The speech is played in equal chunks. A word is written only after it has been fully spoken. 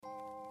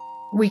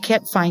We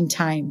can't find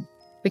time.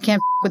 We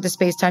can't with the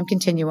space-time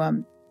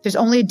continuum. There's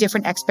only a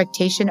different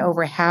expectation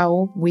over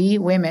how we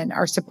women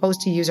are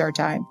supposed to use our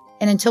time.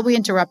 And until we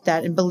interrupt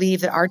that and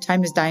believe that our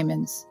time is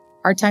diamonds,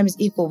 our time is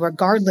equal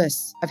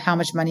regardless of how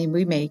much money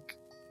we make,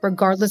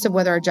 regardless of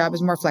whether our job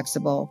is more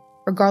flexible,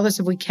 regardless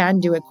if we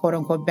can do it quote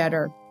unquote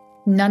better,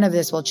 none of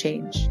this will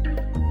change.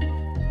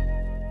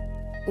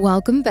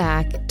 Welcome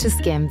back to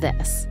Skimm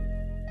This.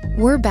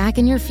 We're back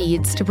in your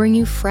feeds to bring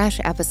you fresh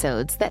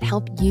episodes that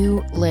help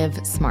you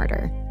live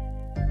smarter.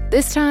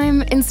 This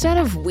time, instead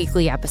of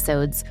weekly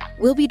episodes,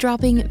 we'll be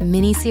dropping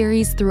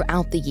mini-series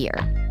throughout the year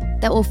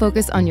that will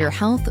focus on your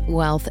health,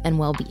 wealth, and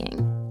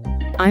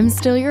well-being. I'm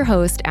still your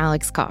host,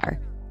 Alex Carr,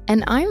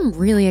 and I'm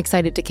really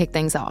excited to kick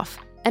things off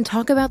and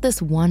talk about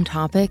this one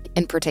topic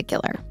in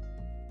particular.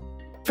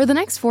 For the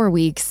next 4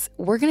 weeks,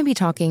 we're going to be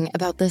talking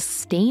about the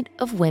state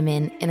of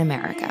women in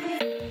America.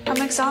 I'm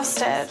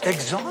exhausted.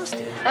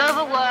 Exhausted?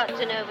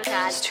 Overworked and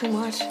overtired. It's too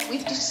much. We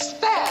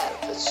despair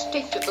of the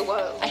state of the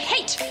world. I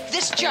hate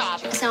this job.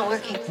 It's not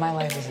working. My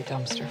life is a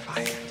dumpster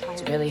fire.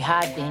 It's really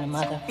hard being a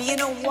mother. Being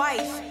a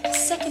wife.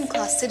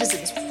 Second-class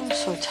citizens. I'm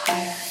so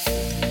tired.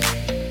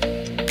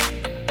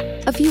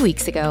 A few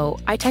weeks ago,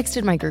 I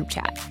texted my group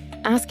chat,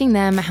 asking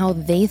them how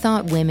they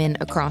thought women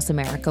across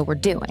America were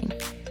doing.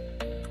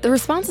 The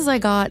responses I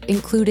got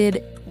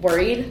included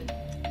worried,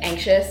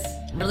 anxious,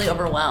 really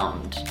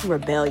overwhelmed,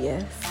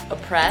 Rebellious.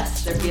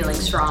 oppressed, they're feeling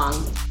strong.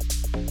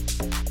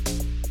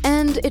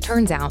 And it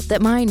turns out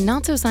that my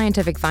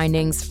not-so-scientific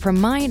findings from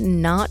my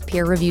not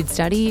peer-reviewed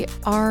study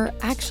are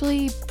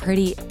actually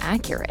pretty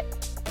accurate.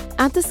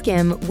 At the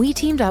Skimm, we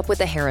teamed up with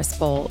the Harris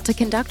Poll to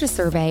conduct a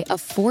survey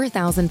of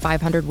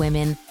 4,500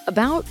 women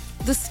about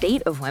the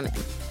state of women.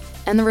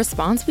 And the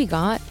response we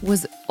got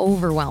was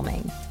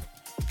overwhelming.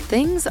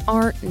 Things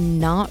are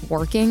not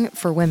working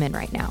for women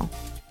right now.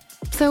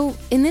 So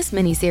in this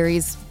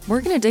mini-series,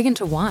 we're going to dig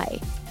into why.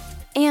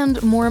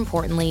 And more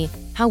importantly,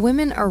 how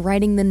women are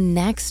writing the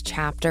next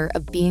chapter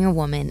of being a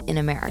woman in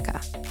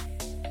America.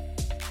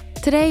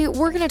 Today,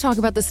 we're going to talk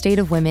about the state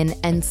of women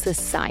and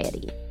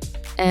society.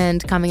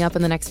 And coming up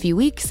in the next few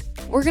weeks,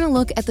 we're going to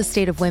look at the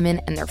state of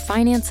women and their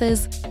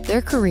finances,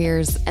 their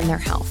careers, and their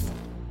health.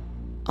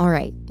 All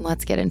right,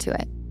 let's get into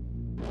it.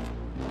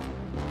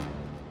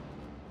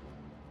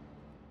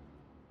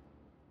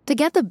 To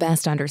get the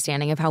best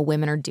understanding of how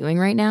women are doing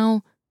right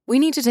now, we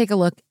need to take a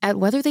look at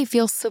whether they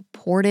feel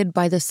supported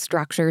by the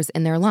structures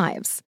in their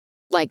lives,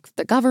 like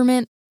the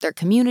government, their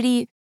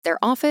community, their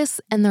office,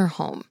 and their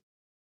home.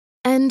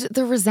 And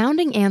the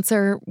resounding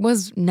answer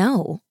was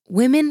no,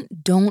 women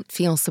don't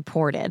feel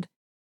supported.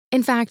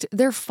 In fact,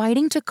 they're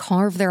fighting to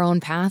carve their own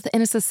path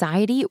in a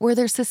society where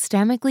they're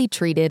systemically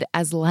treated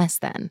as less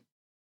than.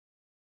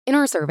 In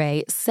our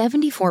survey,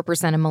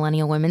 74% of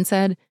millennial women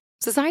said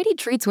society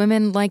treats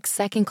women like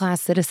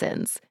second-class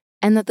citizens,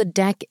 and that the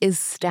deck is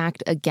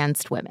stacked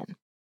against women.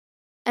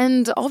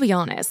 And I'll be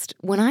honest,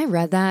 when I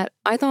read that,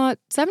 I thought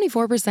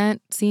 74%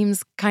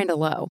 seems kinda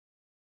low.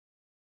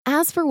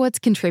 As for what's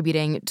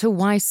contributing to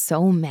why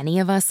so many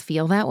of us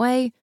feel that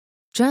way,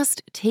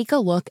 just take a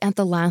look at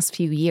the last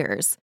few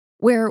years,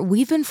 where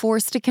we've been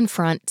forced to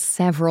confront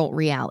several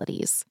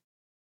realities.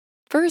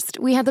 First,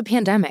 we had the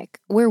pandemic,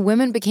 where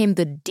women became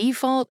the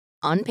default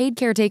unpaid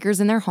caretakers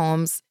in their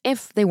homes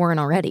if they weren't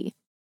already.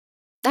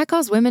 That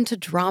caused women to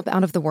drop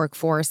out of the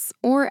workforce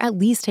or at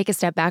least take a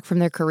step back from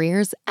their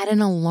careers at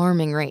an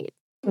alarming rate.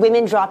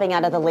 Women dropping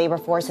out of the labor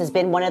force has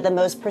been one of the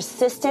most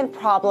persistent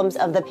problems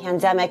of the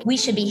pandemic. We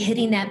should be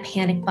hitting that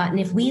panic button.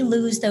 If we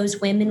lose those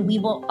women, we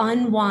will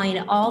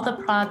unwind all the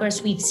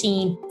progress we've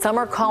seen. Some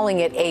are calling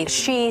it a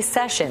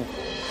she-cession.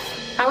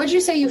 How would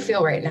you say you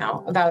feel right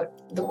now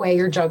about the way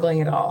you're juggling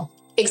it all?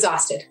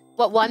 Exhausted.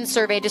 What one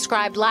survey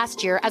described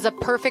last year as a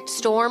perfect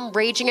storm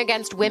raging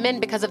against women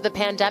because of the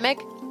pandemic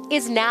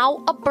is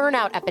now a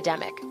burnout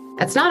epidemic.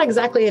 That's not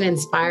exactly an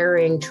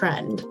inspiring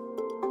trend.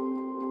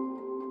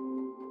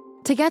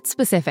 To get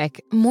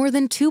specific, more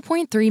than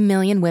 2.3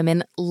 million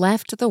women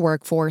left the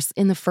workforce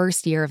in the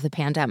first year of the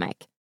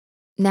pandemic.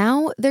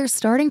 Now they're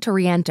starting to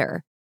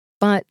re-enter,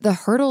 but the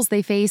hurdles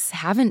they face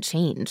haven't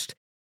changed.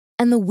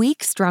 And the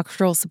weak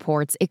structural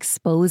supports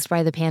exposed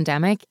by the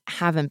pandemic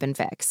haven't been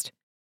fixed.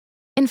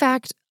 In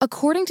fact,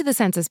 according to the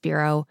Census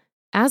Bureau,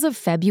 as of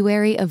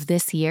February of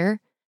this year,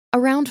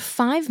 around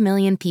 5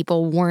 million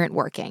people weren't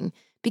working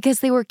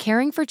because they were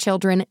caring for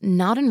children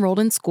not enrolled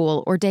in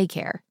school or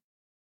daycare.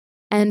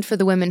 And for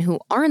the women who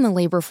are in the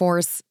labor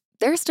force,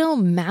 they're still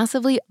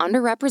massively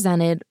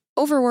underrepresented,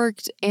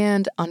 overworked,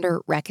 and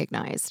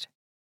under-recognized.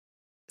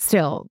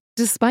 Still,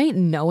 despite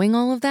knowing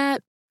all of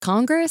that,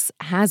 Congress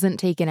hasn't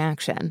taken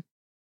action.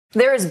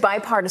 There is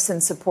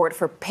bipartisan support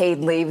for paid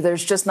leave.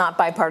 There's just not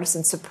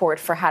bipartisan support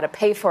for how to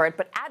pay for it.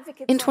 But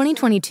advocates... In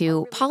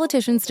 2022,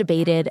 politicians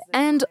debated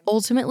and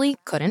ultimately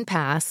couldn't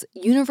pass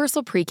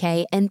universal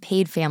pre-K and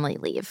paid family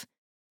leave,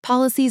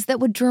 policies that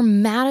would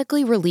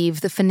dramatically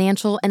relieve the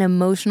financial and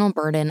emotional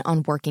burden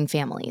on working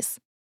families.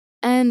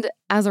 And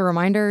as a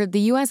reminder, the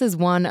U.S. is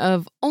one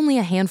of only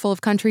a handful of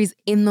countries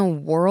in the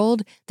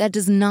world that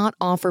does not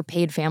offer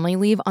paid family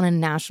leave on a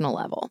national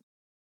level.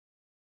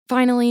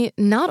 Finally,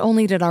 not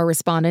only did our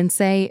respondents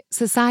say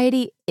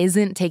society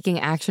isn't taking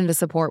action to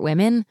support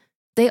women,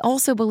 they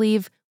also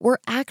believe we're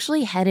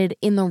actually headed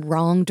in the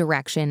wrong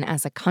direction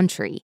as a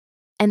country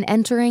and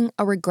entering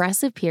a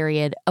regressive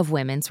period of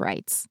women's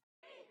rights.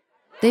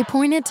 They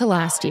pointed to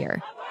last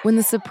year when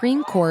the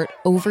Supreme Court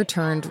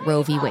overturned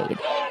Roe v. Wade.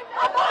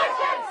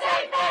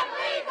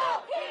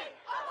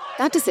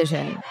 That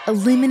decision,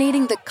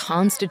 eliminating the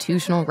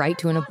constitutional right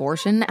to an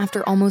abortion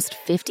after almost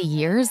 50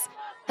 years,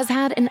 has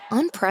had an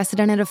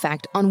unprecedented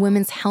effect on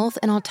women's health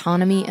and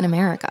autonomy in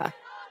America.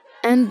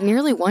 And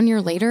nearly 1 year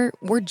later,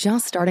 we're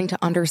just starting to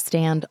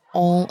understand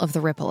all of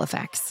the ripple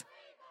effects.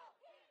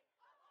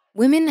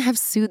 Women have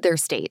sued their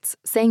states,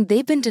 saying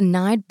they've been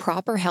denied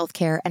proper health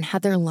care and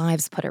had their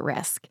lives put at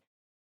risk.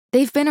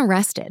 They've been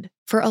arrested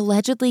for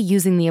allegedly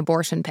using the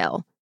abortion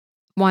pill,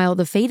 while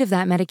the fate of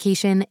that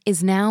medication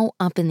is now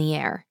up in the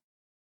air.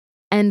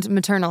 And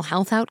maternal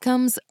health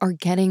outcomes are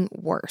getting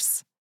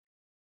worse.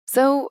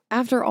 So,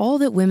 after all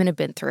that women have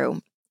been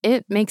through,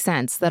 it makes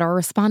sense that our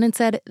respondents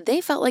said they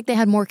felt like they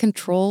had more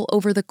control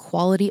over the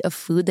quality of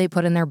food they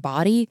put in their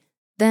body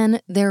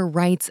than their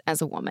rights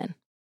as a woman.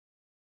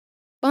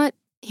 But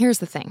here's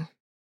the thing.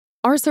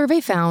 Our survey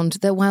found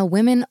that while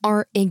women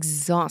are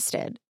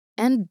exhausted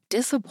and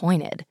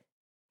disappointed,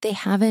 they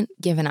haven't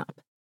given up.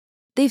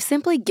 They've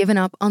simply given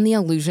up on the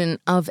illusion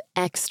of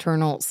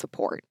external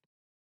support.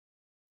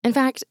 In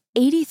fact,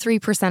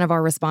 83% of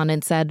our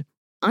respondents said,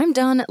 "I'm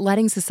done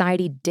letting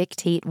society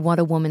dictate what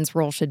a woman's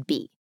role should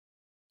be."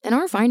 And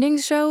our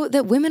findings show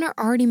that women are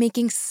already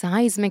making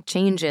seismic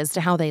changes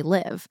to how they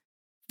live,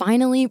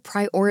 finally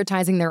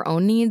prioritizing their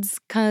own needs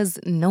because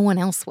no one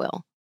else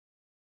will.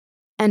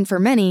 And for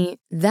many,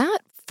 that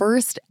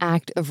first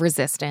act of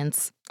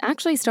resistance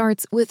actually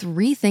starts with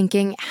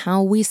rethinking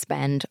how we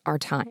spend our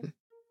time.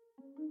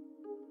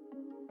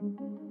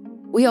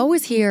 We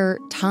always hear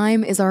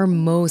time is our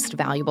most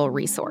valuable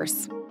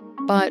resource.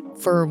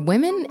 But for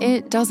women,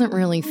 it doesn't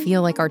really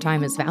feel like our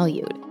time is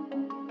valued.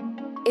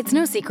 It's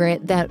no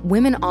secret that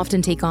women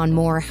often take on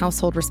more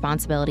household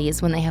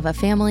responsibilities when they have a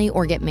family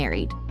or get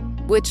married,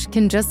 which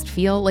can just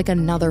feel like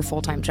another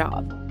full-time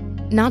job.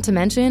 Not to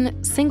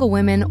mention, single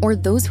women or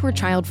those who are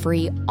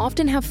child-free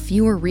often have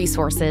fewer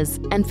resources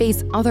and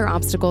face other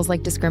obstacles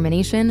like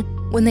discrimination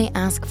when they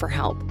ask for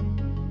help.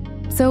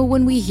 So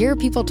when we hear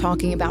people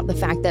talking about the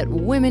fact that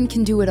women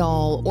can do it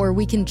all or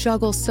we can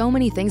juggle so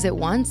many things at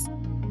once,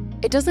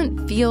 it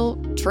doesn't feel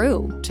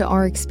true to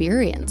our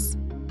experience.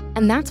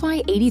 And that's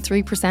why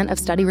 83% of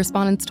study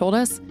respondents told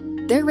us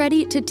they're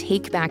ready to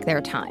take back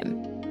their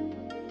time.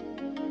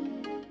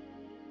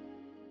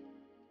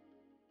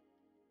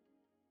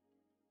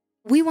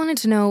 We wanted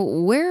to know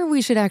where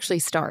we should actually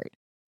start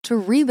to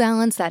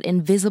rebalance that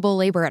invisible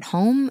labor at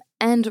home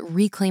and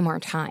reclaim our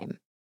time.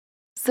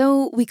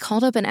 So we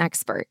called up an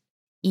expert,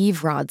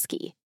 Eve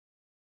Rodsky.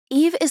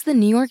 Eve is the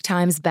New York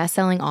Times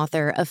bestselling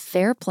author of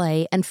Fair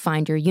Play and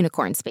Find Your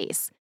Unicorn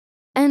Space.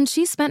 And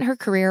she spent her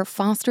career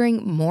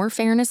fostering more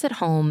fairness at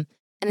home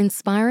and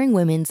inspiring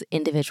women's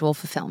individual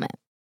fulfillment.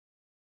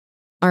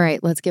 All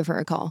right, let's give her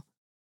a call.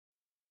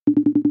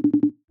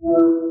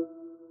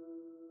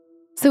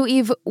 So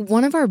Eve,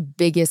 one of our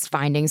biggest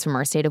findings from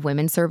our State of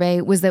Women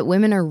survey was that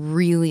women are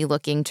really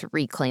looking to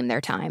reclaim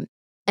their time.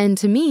 And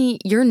to me,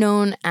 you're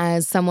known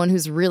as someone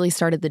who's really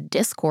started the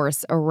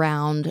discourse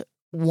around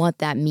what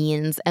that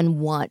means and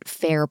what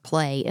fair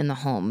play in the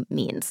home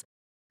means.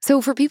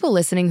 So for people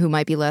listening who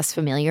might be less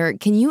familiar,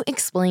 can you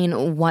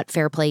explain what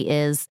fair play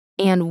is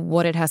and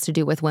what it has to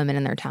do with women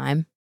and their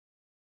time?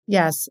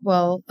 Yes.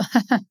 Well,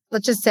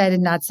 let's just say I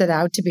did not set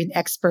out to be an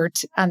expert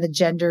on the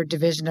gender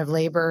division of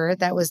labor.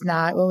 That was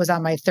not what was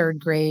on my third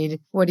grade.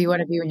 What do you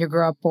want to be when you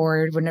grow up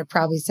board? When it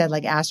probably said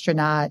like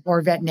astronaut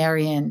or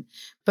veterinarian.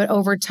 But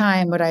over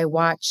time, what I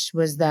watched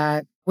was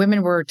that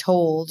women were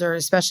told, or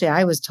especially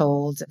I was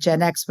told,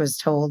 Gen X was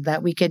told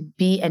that we could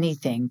be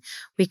anything.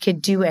 We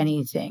could do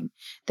anything,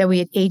 that we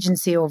had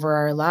agency over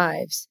our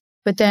lives.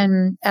 But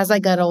then as I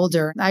got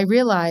older, I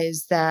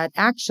realized that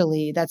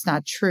actually that's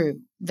not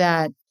true,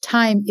 that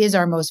time is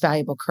our most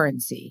valuable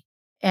currency.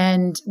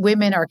 And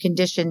women are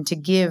conditioned to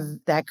give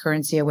that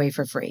currency away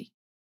for free.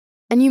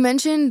 And you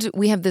mentioned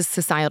we have this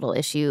societal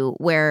issue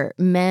where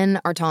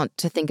men are taught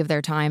to think of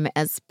their time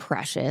as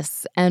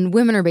precious, and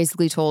women are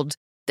basically told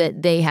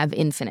that they have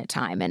infinite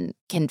time and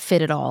can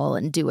fit it all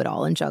and do it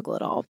all and juggle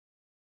it all.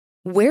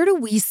 Where do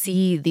we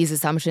see these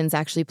assumptions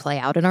actually play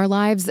out in our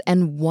lives,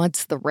 and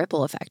what's the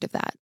ripple effect of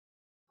that?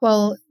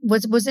 Well,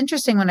 what was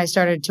interesting when I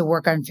started to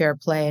work on fair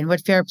play, and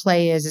what fair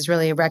play is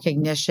really a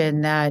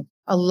recognition that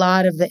a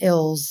lot of the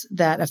ills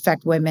that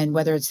affect women,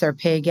 whether it's their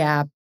pay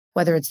gap,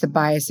 whether it's the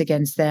bias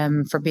against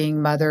them for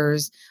being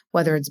mothers,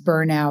 whether it's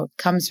burnout,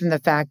 comes from the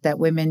fact that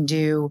women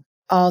do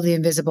all the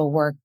invisible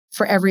work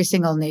for every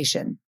single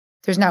nation.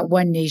 There's not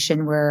one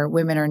nation where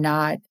women are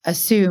not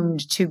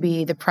assumed to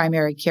be the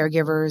primary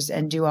caregivers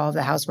and do all of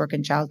the housework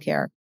and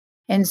childcare.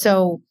 And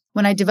so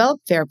when I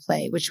developed Fair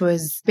Play, which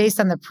was based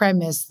on the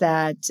premise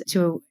that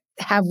to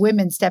have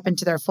women step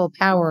into their full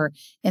power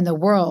in the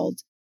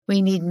world,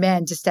 we need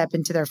men to step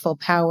into their full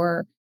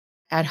power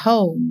at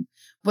home,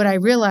 what I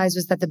realized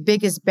was that the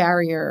biggest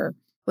barrier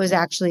was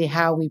actually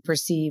how we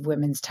perceive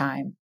women's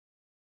time.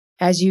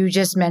 As you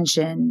just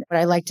mentioned, what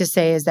I like to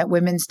say is that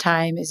women's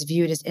time is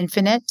viewed as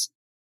infinite,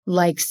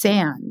 like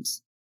sand,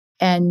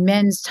 and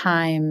men's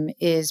time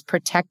is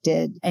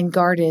protected and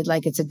guarded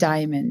like it's a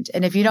diamond.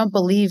 And if you don't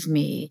believe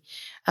me,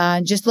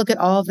 just look at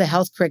all of the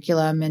health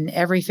curriculum in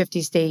every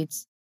 50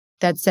 states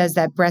that says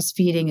that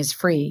breastfeeding is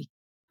free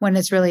when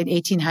it's really an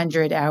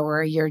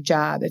 1,800-hour-a-year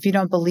job. If you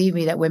don't believe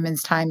me that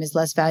women's time is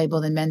less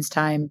valuable than men's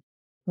time,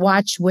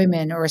 watch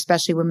women, or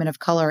especially women of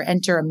color,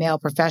 enter a male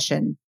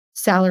profession.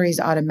 Salaries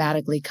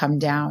automatically come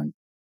down.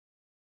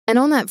 And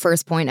on that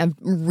first point of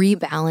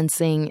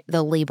rebalancing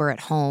the labor at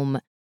home,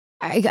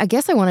 I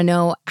guess I want to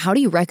know, how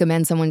do you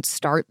recommend someone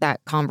start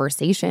that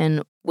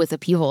conversation with the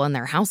people in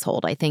their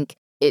household? I think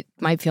it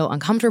might feel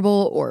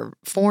uncomfortable or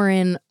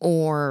foreign,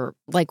 or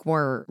like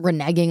we're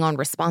reneging on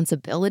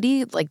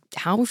responsibility. Like,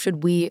 how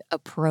should we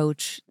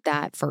approach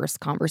that first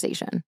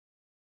conversation?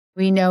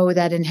 We know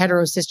that in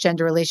hetero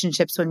cisgender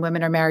relationships, when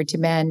women are married to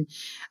men,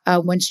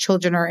 once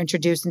children are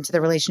introduced into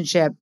the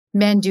relationship,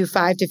 men do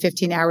 5 to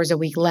 15 hours a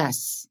week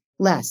less.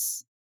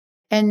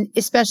 And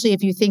especially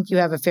if you think you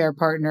have a fair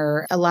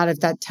partner, a lot of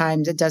that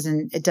times it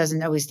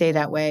doesn't always stay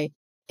that way.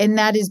 And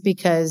that is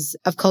because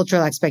of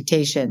cultural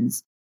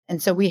expectations.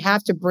 And so we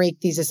have to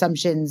break these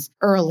assumptions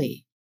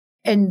early.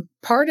 And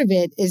part of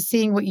it is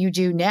seeing what you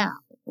do now,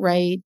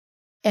 right?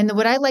 And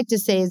what I like to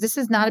say is this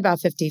is not about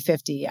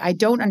 50-50. I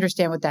don't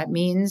understand what that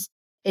means.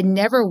 It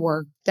never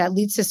worked. That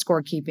leads to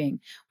scorekeeping.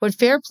 What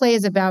fair play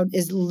is about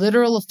is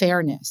literal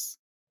fairness.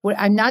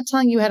 I'm not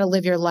telling you how to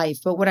live your life,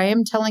 but what I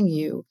am telling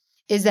you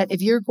is that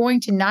if you're going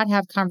to not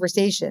have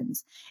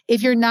conversations,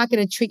 if you're not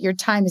going to treat your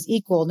time as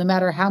equal, no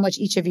matter how much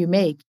each of you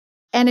make,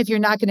 and if you're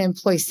not going to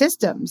employ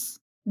systems,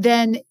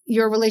 then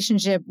your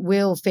relationship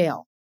will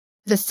fail.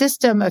 The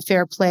system of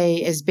fair play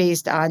is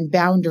based on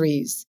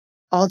boundaries.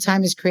 All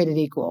time is created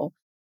equal.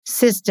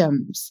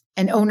 Systems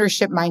and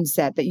ownership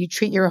mindset, that you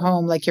treat your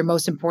home like your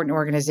most important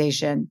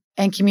organization,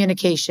 and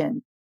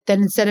communication. That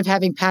instead of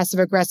having passive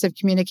aggressive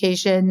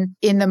communication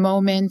in the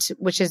moment,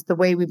 which is the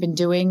way we've been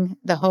doing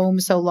the home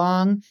so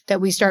long,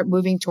 that we start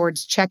moving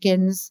towards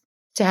check-ins,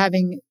 to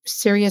having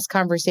serious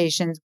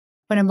conversations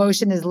when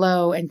emotion is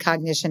low and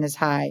cognition is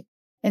high.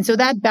 And so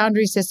that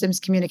boundary systems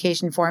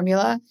communication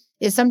formula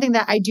is something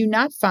that I do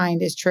not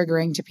find is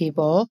triggering to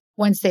people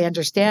once they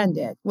understand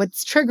it.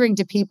 What's triggering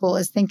to people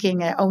is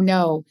thinking, oh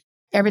no,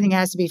 everything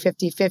has to be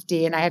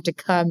 50-50 and I have to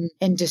come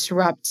and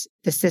disrupt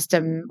the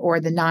system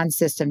or the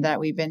non-system that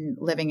we've been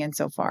living in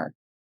so far.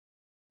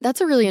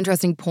 That's a really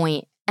interesting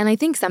point. And I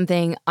think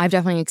something I've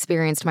definitely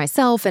experienced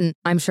myself, and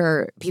I'm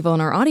sure people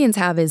in our audience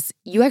have, is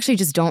you actually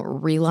just don't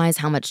realize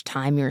how much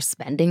time you're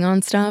spending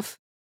on stuff.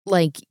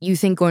 Like, you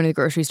think going to the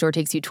grocery store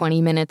takes you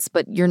 20 minutes,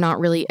 but you're not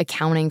really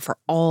accounting for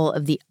all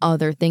of the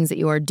other things that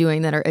you are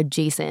doing that are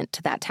adjacent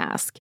to that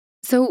task.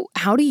 So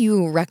how do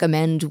you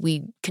recommend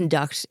we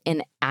conduct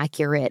an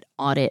accurate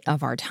audit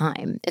of our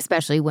time,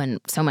 especially when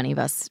so many of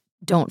us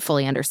don't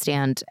fully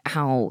understand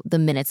how the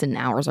minutes and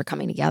hours are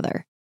coming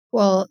together?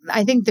 Well,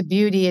 I think the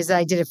beauty is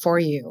I did it for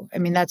you. I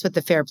mean, that's what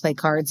the fair play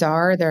cards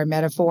are. They're a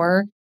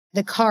metaphor.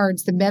 The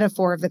cards, the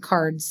metaphor of the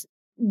cards,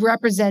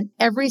 represent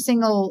every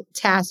single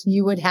task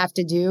you would have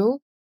to do,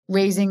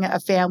 raising a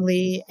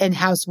family and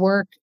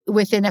housework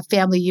within a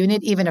family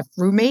unit, even a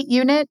roommate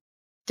unit.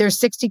 There's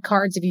 60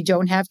 cards if you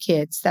don't have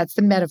kids. That's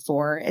the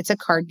metaphor. It's a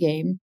card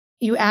game.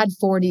 You add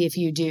 40 if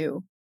you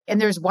do. And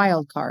there's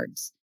wild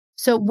cards.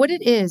 So what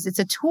it is, it's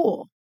a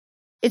tool.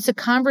 It's a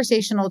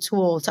conversational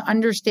tool to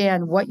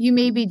understand what you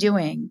may be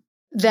doing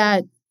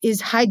that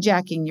is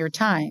hijacking your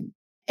time.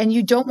 And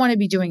you don't want to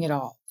be doing it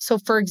all. So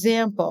for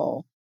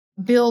example,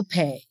 bill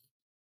pay.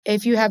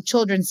 If you have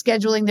children,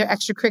 scheduling their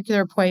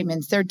extracurricular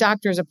appointments, their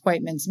doctor's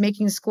appointments,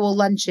 making school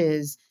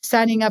lunches,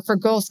 signing up for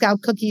Girl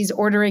Scout cookies,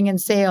 ordering and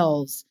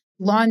sales,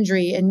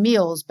 laundry and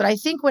meals. But I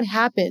think what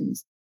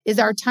happens is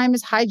our time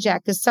is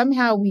hijacked because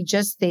somehow we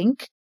just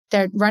think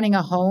that running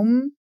a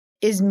home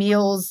is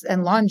meals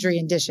and laundry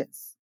and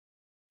dishes.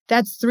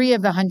 That's 3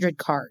 of the 100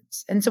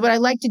 cards. And so what I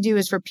like to do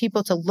is for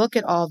people to look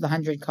at all of the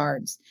 100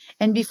 cards.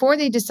 And before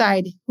they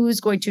decide who's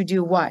going to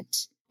do what,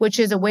 which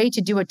is a way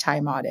to do a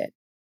time audit,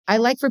 I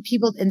like for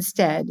people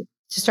instead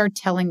to start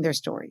telling their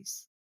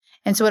stories.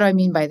 And so what do I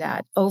mean by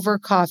that? Over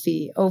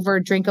coffee, over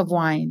a drink of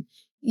wine,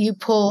 you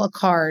pull a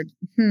card.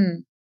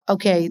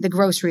 Okay, the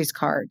groceries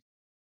card.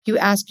 You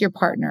ask your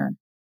partner,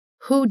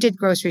 who did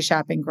grocery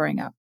shopping growing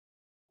up?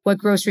 What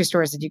grocery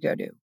stores did you go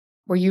to?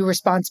 Were you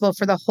responsible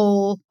for the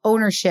whole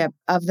ownership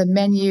of the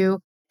menu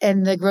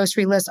and the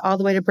grocery list all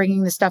the way to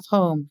bringing the stuff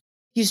home?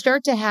 You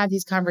start to have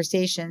these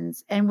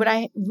conversations. And what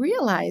I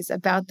realize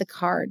about the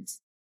cards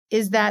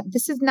is that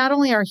this is not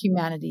only our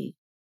humanity,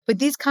 but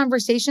these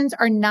conversations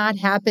are not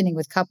happening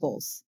with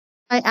couples.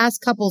 I ask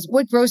couples,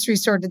 what grocery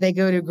store did they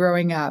go to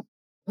growing up?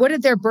 What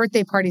did their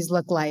birthday parties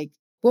look like?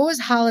 What was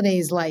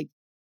holidays like?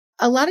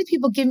 A lot of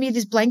people give me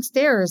these blank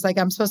stares, like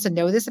I'm supposed to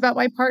know this about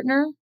my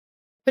partner.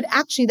 But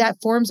actually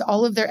that forms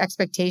all of their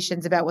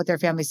expectations about what their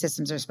family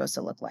systems are supposed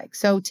to look like.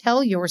 So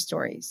tell your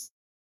stories.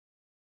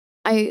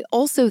 I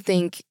also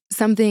think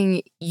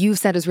something you've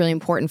said is really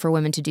important for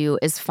women to do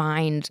is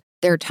find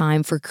their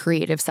time for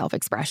creative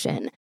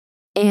self-expression.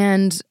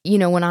 And,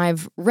 when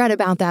I've read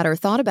about that or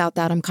thought about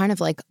that, I'm kind of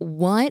like,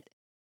 what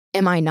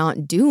am I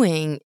not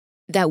doing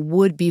that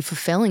would be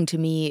fulfilling to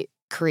me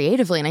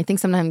creatively? And I think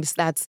sometimes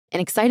that's an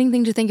exciting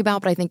thing to think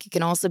about, but I think it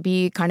can also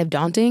be kind of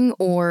daunting,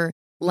 or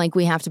like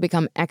we have to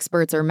become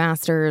experts or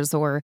masters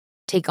or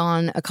take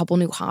on a couple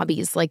new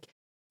hobbies. Like,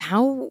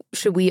 how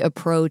should we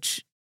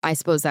approach, I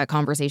suppose, that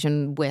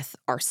conversation with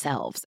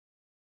ourselves?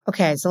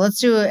 Okay, so let's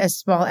do a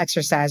small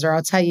exercise, or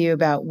I'll tell you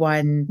about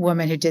one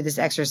woman who did this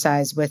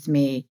exercise with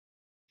me.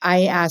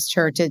 I asked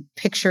her to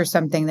picture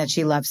something that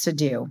she loves to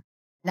do.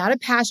 Not a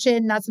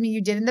passion, not something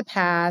you did in the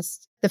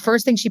past. The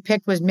first thing she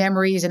picked was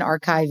memories and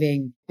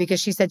archiving,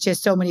 because she said she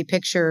has so many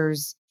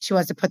pictures. She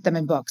wants to put them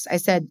in books. I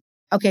said,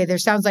 okay, there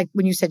sounds like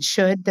when you said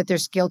should, that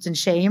there's guilt and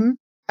shame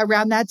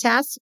around that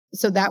task.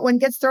 So that one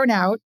gets thrown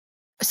out.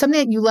 Something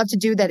that you love to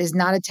do that is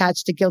not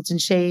attached to guilt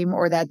and shame,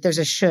 or that there's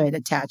a should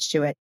attached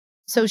to it.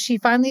 So she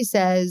finally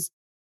says,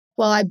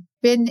 well, I've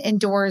been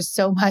indoors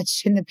so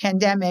much in the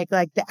pandemic,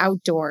 like the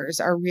outdoors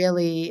are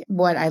really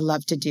what I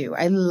love to do.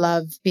 I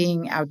love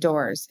being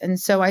outdoors. And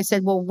so I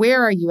said, well,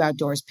 where are you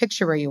outdoors?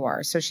 Picture where you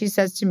are. So she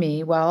says to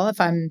me, well,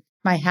 if I'm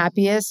my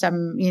happiest,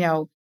 I'm,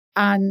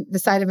 on the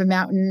side of a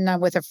mountain,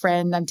 I'm with a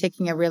friend, I'm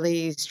taking a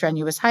really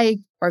strenuous hike,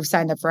 or I've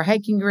signed up for a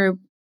hiking group.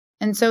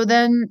 And so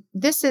then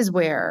this is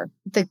where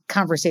the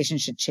conversation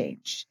should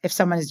change if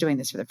someone is doing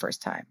this for the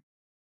first time.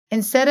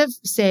 Instead of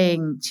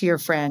saying to your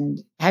friend,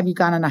 have you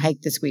gone on a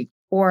hike this week?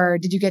 Or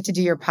did you get to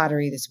do your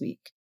pottery this week?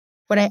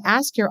 What I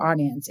ask your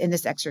audience in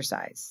this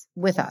exercise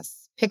with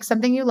us, pick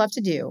something you love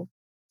to do.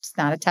 It's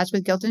not attached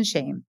with guilt and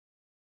shame.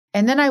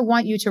 And then I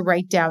want you to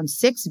write down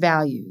 6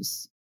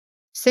 values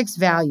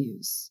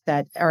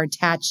that are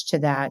attached to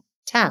that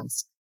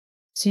task.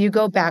 So you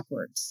go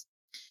backwards.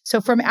 So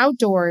from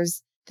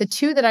outdoors, the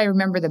 2 that I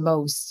remember the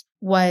most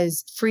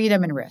was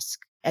freedom and risk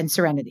and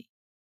serenity.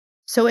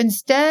 So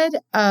instead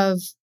of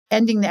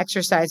ending the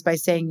exercise by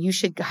saying you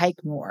should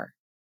hike more,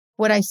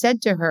 what I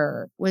said to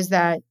her was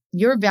that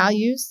your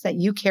values that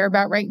you care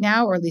about right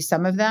now, or at least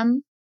some of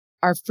them,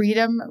 are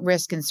freedom,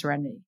 risk, and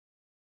serenity.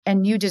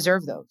 And you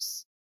deserve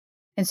those.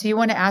 And so you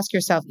want to ask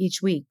yourself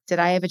each week, did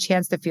I have a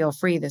chance to feel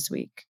free this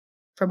week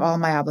from all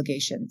my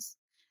obligations?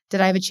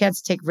 Did I have a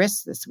chance to take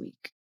risks this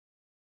week?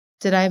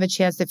 Did I have a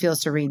chance to feel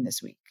serene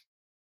this week?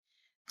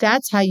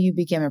 That's how you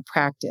begin a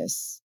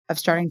practice of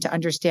starting to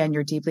understand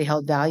your deeply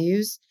held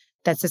values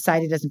that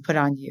society doesn't put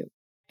on you.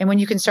 And when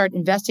you can start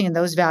investing in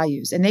those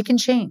values, and they can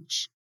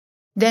change,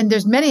 then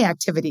there's many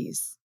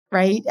activities,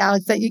 right,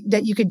 Alex,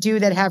 that you could do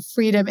that have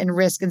freedom and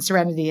risk and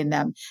serenity in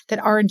them that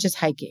aren't just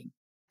hiking.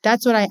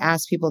 That's what I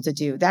ask people to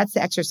do. That's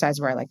the exercise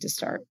where I like to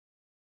start.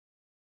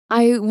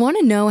 I want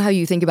to know how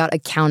you think about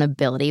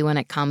accountability when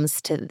it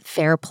comes to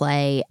fair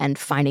play and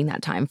finding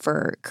that time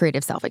for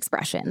creative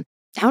self-expression.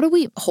 How do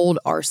we hold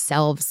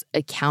ourselves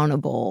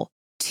accountable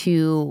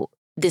to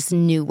this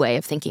new way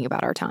of thinking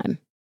about our time?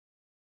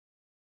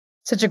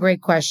 Such a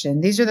great question.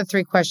 These are the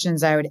 3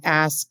 questions I would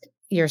ask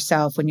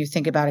yourself when you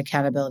think about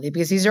accountability,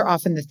 because these are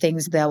often the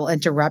things that will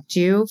interrupt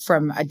you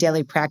from a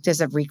daily practice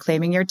of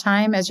reclaiming your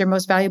time as your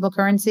most valuable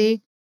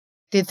currency.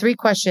 The 3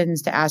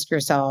 questions to ask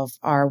yourself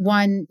are,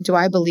 1, do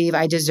I believe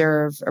I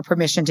deserve a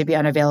permission to be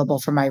unavailable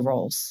for my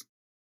roles?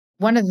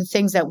 One of the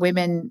things that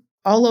women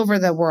all over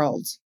the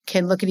world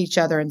can look at each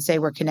other and say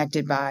we're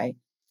connected by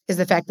is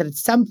the fact that at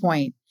some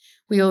point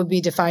we will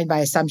be defined by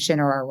assumption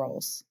or our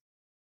roles.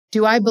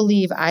 Do I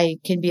believe I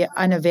can be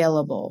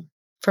unavailable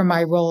for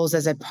my roles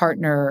as a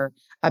partner,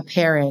 a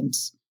parent,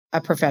 a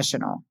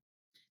professional?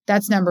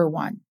 That's number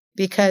 1,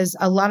 because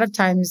a lot of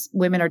times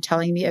women are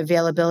telling me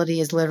availability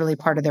is literally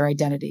part of their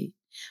identity.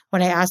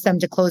 When I ask them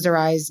to close their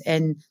eyes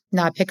and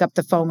not pick up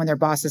the phone when their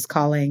boss is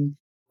calling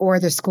or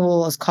their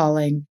school is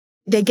calling,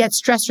 they get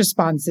stress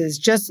responses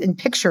just in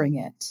picturing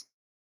it.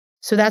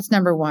 So that's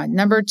number 1.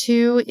 Number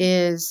 2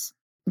 is,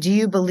 do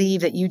you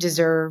believe that you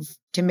deserve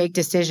to make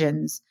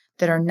decisions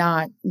that are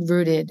not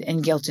rooted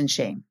in guilt and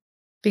shame?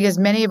 Because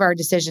many of our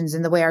decisions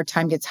and the way our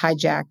time gets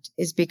hijacked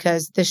is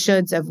because the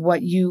shoulds of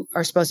what you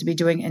are supposed to be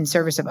doing in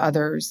service of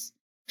others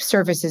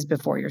surfaces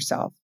before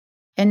yourself.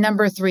 And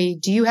number 3,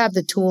 do you have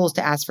the tools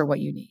to ask for what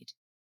you need?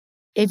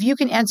 If you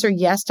can answer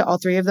yes to all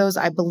 3 of those,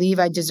 I believe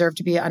I deserve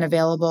to be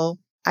unavailable.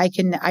 I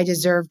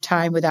deserve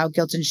time without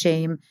guilt and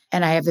shame,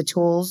 and I have the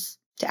tools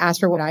to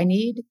ask for what I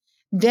need,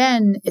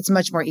 then it's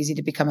much more easy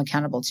to become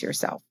accountable to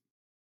yourself.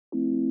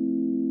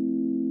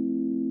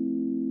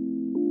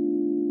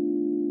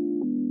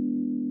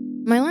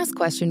 My last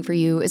question for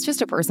you is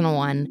just a personal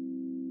one.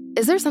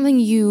 Is there something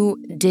you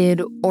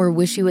did or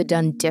wish you had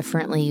done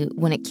differently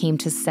when it came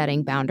to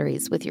setting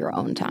boundaries with your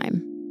own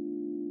time?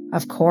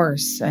 Of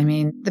course. I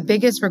mean, the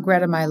biggest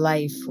regret of my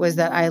life was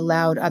that I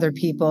allowed other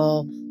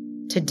people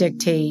to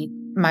dictate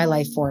my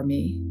life for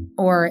me.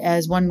 Or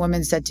as one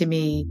woman said to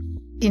me,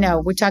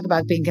 we talk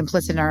about being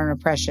complicit in our own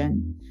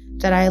oppression,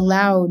 that I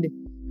allowed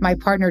my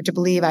partner to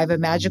believe I have a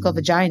magical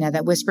vagina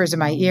that whispers in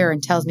my ear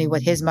and tells me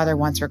what his mother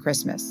wants for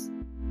Christmas.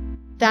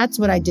 That's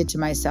what I did to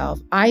myself.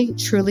 I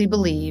truly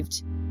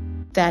believed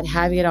that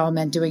having it all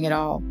meant doing it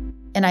all.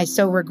 And I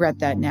so regret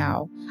that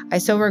now. I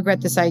so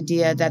regret this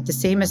idea that the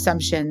same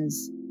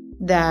assumptions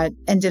that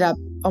ended up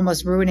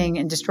almost ruining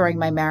and destroying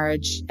my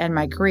marriage and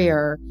my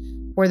career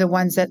were the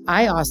ones that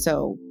I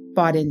also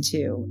bought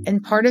into.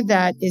 And part of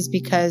that is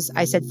because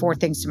I said 4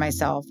 things to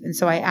myself. And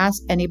so I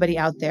ask anybody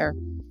out there,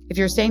 if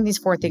you're saying these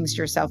 4 things to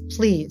yourself,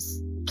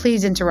 please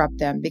interrupt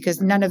them,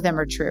 because none of them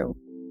are true.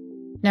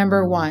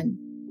 Number 1,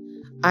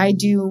 I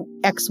do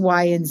X,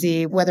 Y, and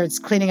Z, whether it's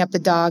cleaning up the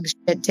dog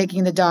shit,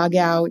 taking the dog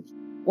out,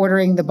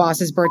 ordering the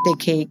boss's birthday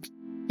cake,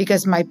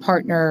 because my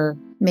partner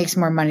makes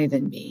more money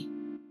than me,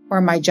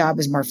 or my job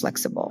is more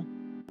flexible.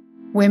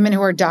 Women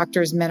who are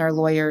doctors, men are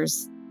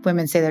lawyers.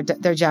 Women say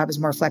their job is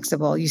more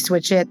flexible. You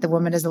switch it, the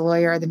woman is a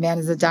lawyer, the man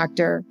is a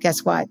doctor.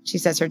 Guess what? She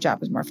says her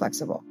job is more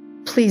flexible.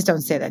 Please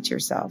don't say that to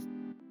yourself.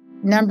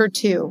 Number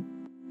 2,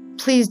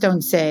 please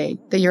don't say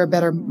that you're a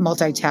better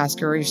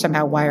multitasker or you're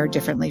somehow wired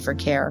differently for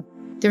care.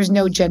 There's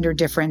no gender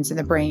difference in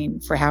the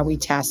brain for how we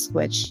task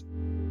switch.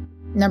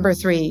 Number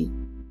 3,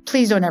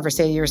 please don't ever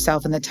say to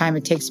yourself, in the time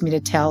it takes me to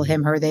tell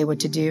him, her, they what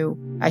to do,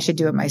 I should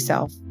do it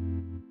myself.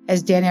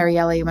 As Dan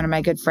Ariely, one of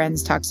my good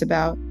friends, talks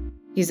about,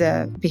 he's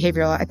a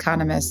behavioral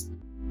economist,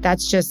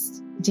 that's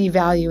just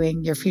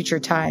devaluing your future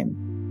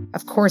time.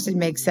 Of course, it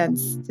makes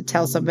sense to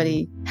tell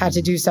somebody how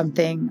to do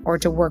something or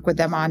to work with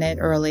them on it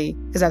early,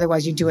 because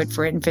otherwise you do it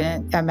for an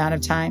infinite amount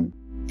of time.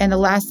 And the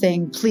last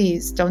thing,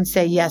 please don't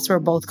say, yes, we're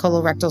both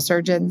colorectal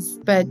surgeons,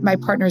 but my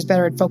partner is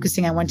better at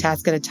focusing on one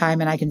task at a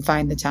time and I can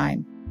find the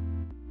time.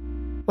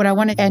 What I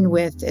want to end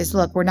with is,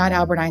 look, we're not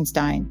Albert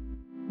Einstein.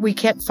 We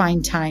can't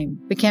find time.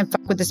 We can't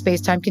fuck with the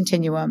space-time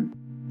continuum.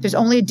 There's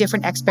only a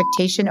different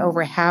expectation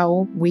over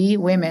how we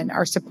women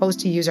are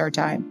supposed to use our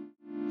time.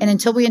 And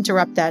until we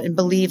interrupt that and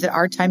believe that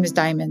our time is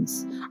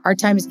diamonds, our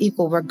time is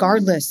equal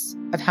regardless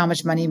of how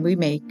much money we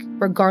make,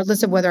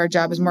 regardless of whether our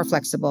job is more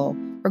flexible,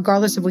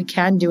 regardless if we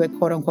can do it,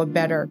 quote unquote,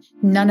 better,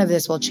 none of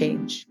this will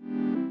change.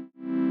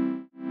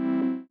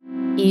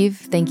 Eve,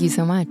 thank you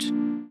so much.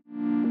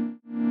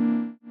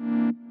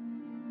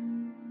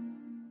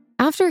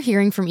 After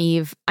hearing from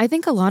Eve, I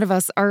think a lot of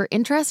us are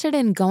interested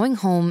in going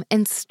home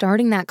and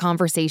starting that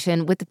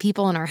conversation with the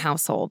people in our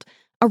household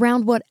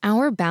around what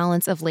our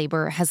balance of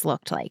labor has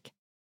looked like.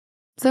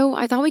 So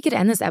I thought we could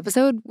end this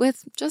episode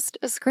with just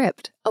a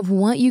script of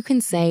what you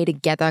can say to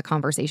get that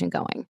conversation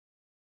going.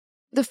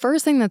 The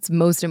first thing that's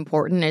most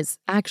important is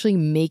actually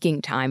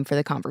making time for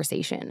the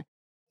conversation.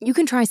 You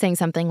can try saying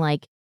something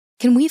like,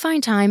 can we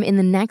find time in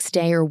the next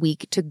day or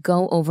week to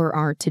go over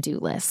our to-do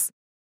lists?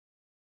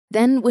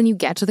 Then when you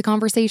get to the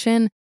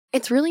conversation,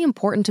 it's really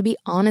important to be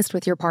honest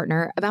with your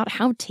partner about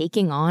how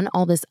taking on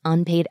all this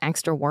unpaid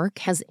extra work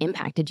has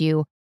impacted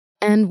you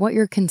and what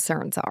your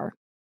concerns are.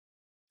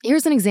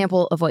 Here's an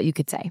example of what you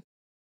could say.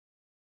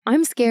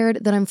 I'm scared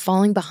that I'm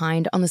falling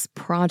behind on this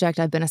project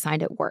I've been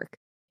assigned at work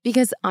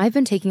because I've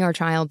been taking our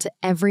child to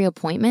every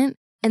appointment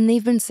and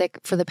they've been sick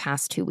for the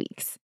past 2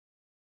 weeks.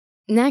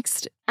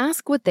 Next,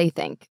 ask what they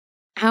think.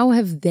 How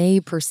have they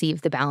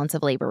perceived the balance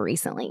of labor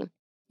recently?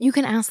 You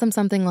can ask them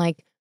something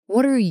like,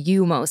 what are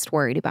you most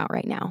worried about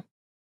right now?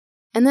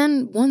 And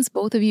then once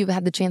both of you have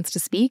had the chance to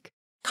speak,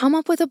 come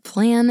up with a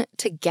plan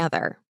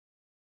together.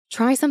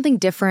 Try something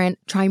different,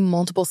 try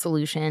multiple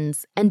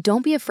solutions, and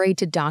don't be afraid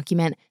to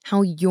document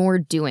how you're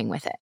doing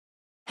with it.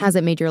 Has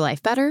it made your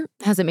life better?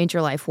 Has it made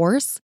your life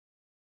worse?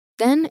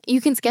 Then you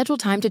can schedule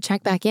time to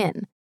check back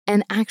in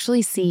and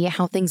actually see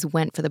how things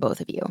went for the both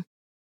of you.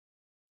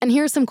 And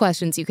here are some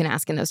questions you can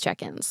ask in those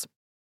check-ins.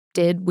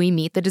 Did we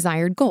meet the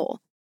desired goal?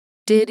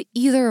 Did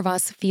either of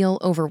us feel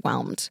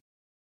overwhelmed?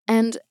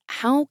 And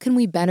how can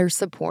we better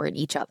support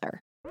each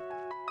other?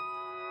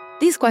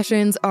 These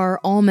questions are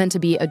all meant to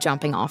be a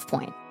jumping off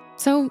point.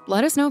 So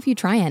let us know if you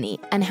try any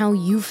and how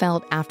you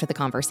felt after the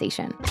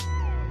conversation.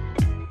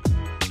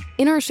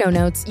 In our show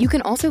notes, you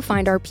can also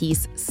find our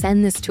piece,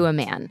 Send This to a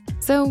Man.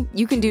 So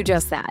you can do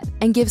just that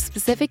and give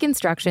specific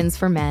instructions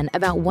for men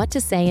about what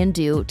to say and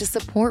do to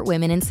support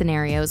women in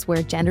scenarios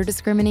where gender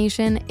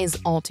discrimination is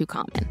all too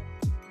common.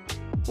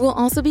 We'll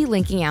also be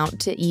linking out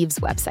to Eve's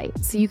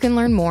website so you can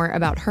learn more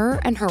about her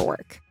and her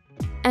work.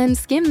 And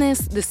Skimm This,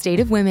 The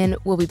State of Women,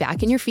 will be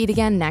back in your feed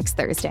again next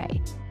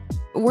Thursday.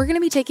 We're going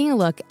to be taking a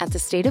look at the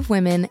state of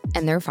women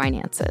and their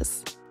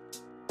finances.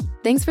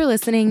 Thanks for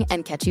listening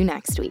and catch you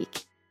next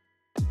week.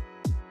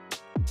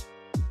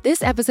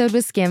 This episode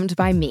was skimmed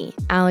by me,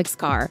 Alex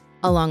Carr,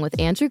 along with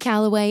Andrew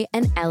Calloway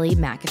and Ellie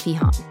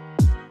McAfee-Hahn.